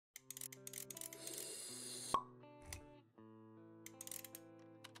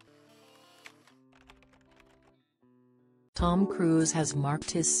Tom Cruise has marked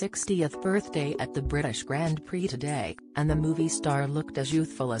his 60th birthday at the British Grand Prix today, and the movie star looked as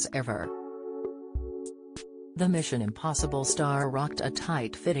youthful as ever. The Mission Impossible star rocked a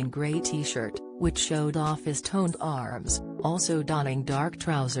tight-fitting grey t-shirt, which showed off his toned arms, also donning dark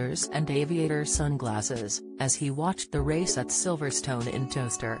trousers and aviator sunglasses, as he watched the race at Silverstone in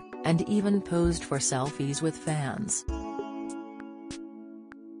Toaster, and even posed for selfies with fans.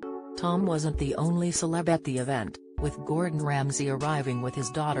 Tom wasn't the only celeb at the event, with Gordon Ramsay arriving with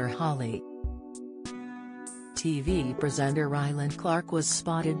his daughter Holly. TV presenter Ryland Clark was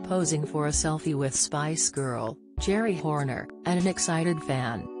spotted posing for a selfie with Spice Girl, Jerry Horner, and an excited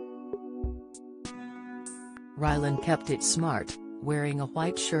fan. Ryland kept it smart, wearing a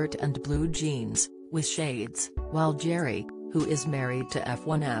white shirt and blue jeans, with shades, while Jerry, who is married to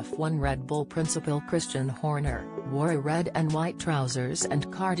F1 Red Bull principal Christian Horner, wore a red and white trousers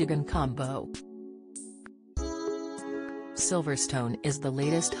and cardigan combo. Silverstone is the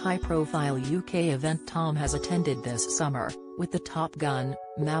latest high-profile UK event Tom has attended this summer, with the Top Gun,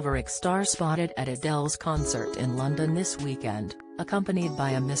 Maverick star spotted at Adele's concert in London this weekend, accompanied by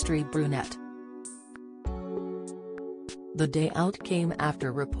a mystery brunette. The day out came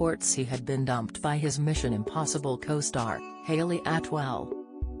after reports he had been dumped by his Mission Impossible co-star, Hayley Atwell.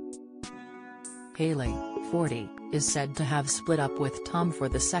 Hayley, 40, is said to have split up with Tom for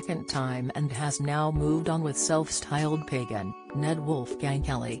the second time and has now moved on with self-styled pagan, Ned Wolfgang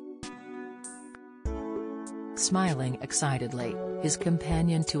Kelly. Smiling excitedly, his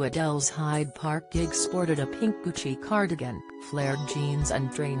companion to Adele's Hyde Park gig sported a pink Gucci cardigan, flared jeans and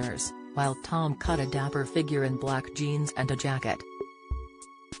trainers, while Tom cut a dapper figure in black jeans and a jacket.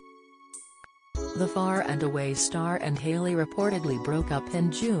 The Far and Away star and Hayley reportedly broke up in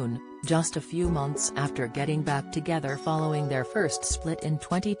June, just a few months after getting back together following their first split in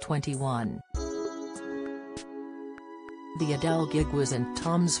 2021. The Adele gig was in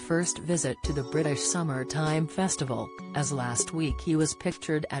Tom's first visit to the British Summertime Festival, as last week he was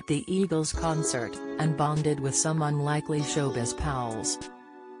pictured at the Eagles concert, and bonded with some unlikely showbiz pals.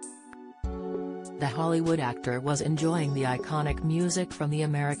 The Hollywood actor was enjoying the iconic music from the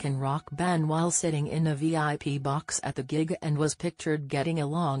American rock band while sitting in a VIP box at the gig and was pictured getting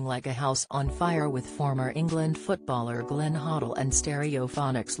along like a house on fire with former England footballer Glenn Hoddle and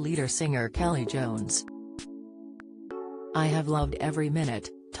Stereophonics leader singer Kelly Jones. "I have loved every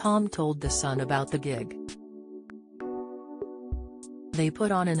minute," Tom told The Sun about the gig. "They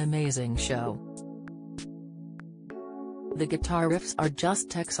put on an amazing show. The guitar riffs are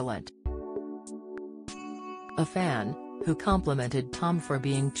just excellent." A fan, who complimented Tom for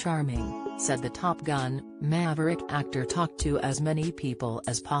being charming, said the Top Gun, Maverick actor talked to as many people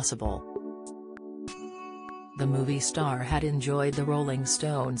as possible. The movie star had enjoyed the Rolling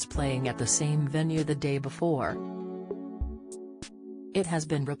Stones playing at the same venue the day before. It has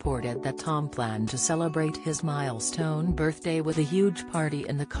been reported that Tom planned to celebrate his milestone birthday with a huge party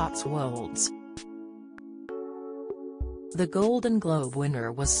in the Cotswolds. The Golden Globe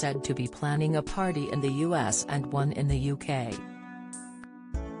winner was said to be planning a party in the US and one in the UK.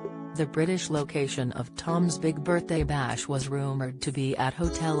 The British location of Tom's big birthday bash was rumoured to be at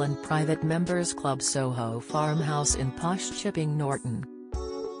Hotel and Private Members Club Soho Farmhouse in posh Chipping Norton.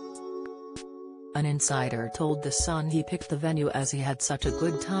 An insider told The Sun he picked the venue as he had such a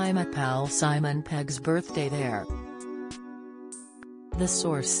good time at pal Simon Pegg's birthday there. The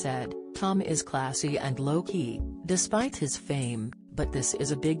source said, "Tom is classy and low-key, despite his fame, but this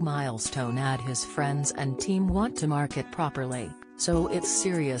is a big milestone his friends and team want to mark it properly, so it's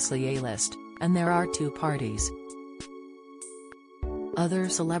seriously A-list, and there are two parties." Other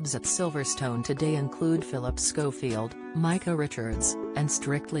celebs at Silverstone today include Philip Schofield, Micah Richards, and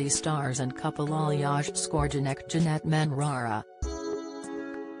Strictly stars and couple Alyosha Skorjanek Jeanette Manrara.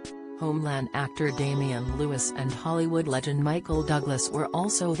 Homeland actor Damian Lewis and Hollywood legend Michael Douglas were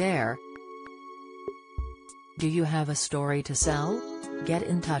also there. Do you have a story to sell? Get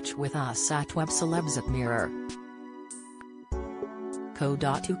in touch with us at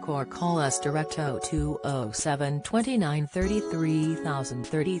webcelebs@mirror.co.uk or call us direct 0207 29 33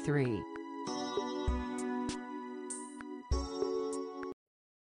 033.